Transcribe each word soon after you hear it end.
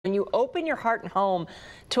When you open your heart and home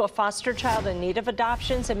to a foster child in need of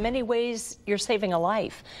adoptions, in many ways, you're saving a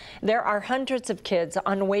life. There are hundreds of kids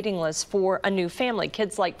on waiting lists for a new family,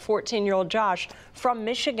 kids like 14-year-old Josh from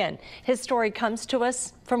Michigan. His story comes to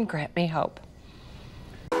us from Grant Me Hope.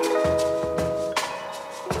 All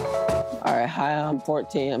right, hi, I'm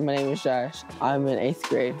 14. My name is Josh. I'm in 8th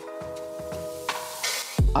grade.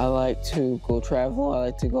 I like to go travel. I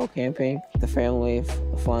like to go camping. The family,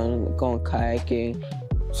 fun, going kayaking,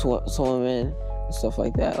 swimming, stuff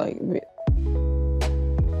like that. And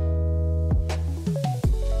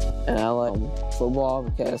I like football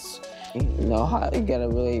because you know how you gotta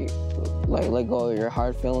really let go of your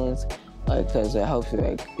hard feelings, because it helps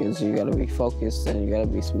you. Because you gotta be focused and you gotta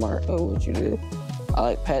be smart at what you do. I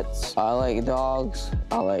like pets. I like dogs.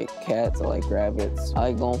 I like cats. I like rabbits. I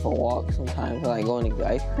like going for walks sometimes. I like going to get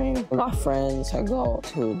ice cream. With my friends, I go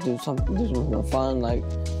to do something fun. I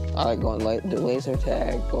like going to do laser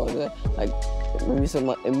tag, go to maybe some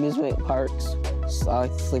amusement parks. I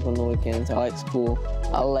like to sleep on the weekends. I like school.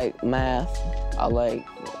 I like math. I like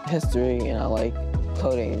history, and I like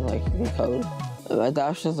coding. Like, you can code.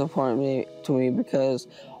 Adoption is important to me because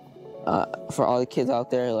for all the kids out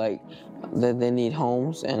there, that they need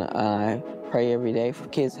homes, and I pray every day for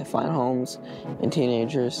kids to find homes and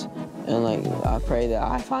teenagers, and I pray that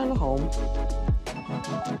I find a home.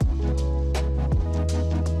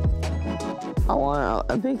 I want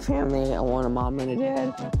a big family. I want a mom and a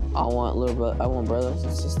dad. I want brothers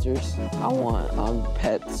and sisters. I want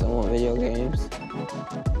pets. I want video games.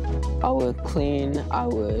 I would clean. I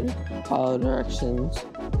would follow directions.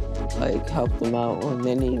 Help them out when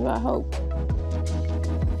they need my help.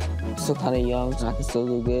 I'm still kind of young, so I can still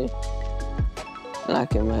do good, and I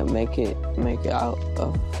can make it out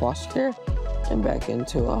of foster care and back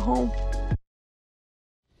into a home.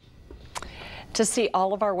 To see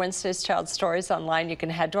all of our Wednesday's Child Stories online, you can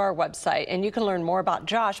head to our website, and you can learn more about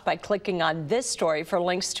Josh by clicking on this story for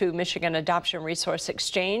links to Michigan Adoption Resource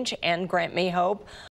Exchange and Grant Me Hope.